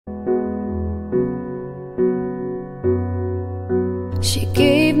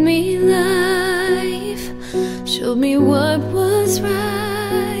showed me what was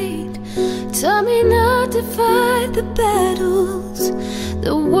right, taught me not to fight the battles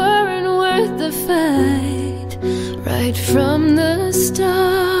that weren't worth the fight. Right from the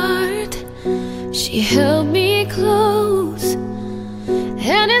start, she held me close,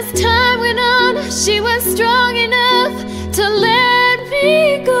 and as time went on, she was strong enough to let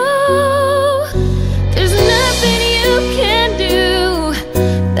me go. There's nothing you can do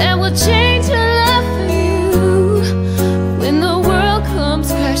that will change her love for you. When the world comes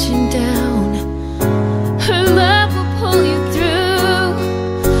crashing down, her love will pull you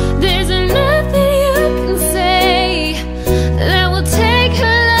through. There's nothing you can say that will take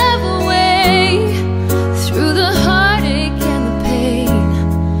her love away. Through the heartache and the pain,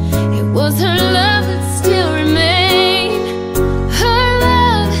 it was her love that still remained. Her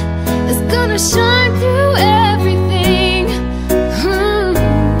love is gonna shine through everything.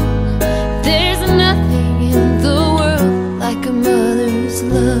 There's nothing in the world like a mother's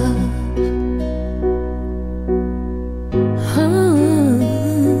love.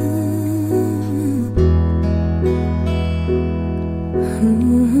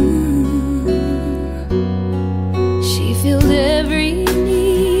 She filled every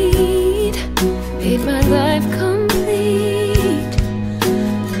need, made my life complete.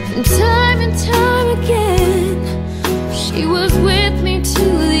 And time again, she was with me to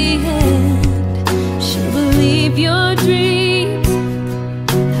the end. She'll believe your dreams,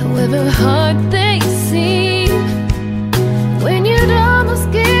 however hard they seem. When you'd almost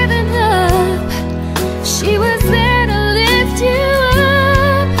given up, she was there to lift you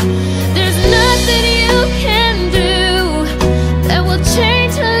up. There's nothing you can do that will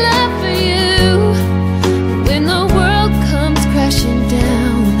change her love for you. When the world comes crashing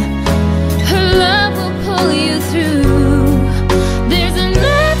down, her love will pull you through. There's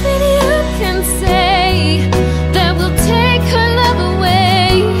nothing you can say that will take her love away.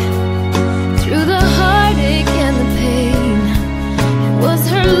 Through the heartache and the pain, it was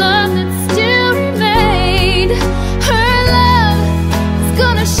her love that still remained. Her love is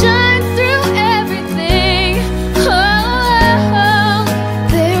gonna shine through everything. Oh,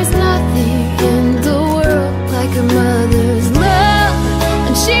 there's nothing in the world like a mother's love,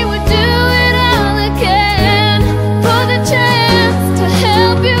 and she would do it all again for the chance to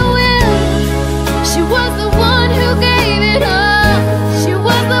help you win. She was the one who gave it all. She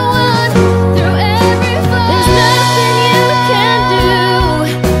was the one through every fall. There's nothing you can do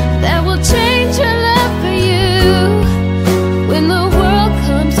that will change her love for you. When the world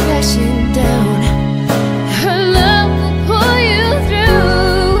comes crashing down, her love will pull you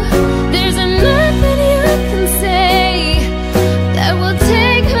through. There's nothing you can say that will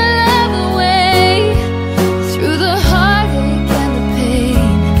take her love away. Through the heartache and the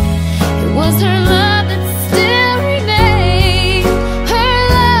pain, it was her love that still remained. Her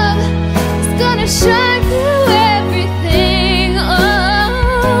love is gonna shine through everything.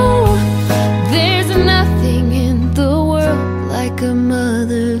 Oh, there's nothing in the world like a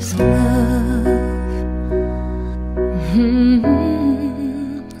mother's love.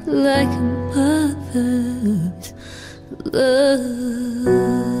 Like a mother's love.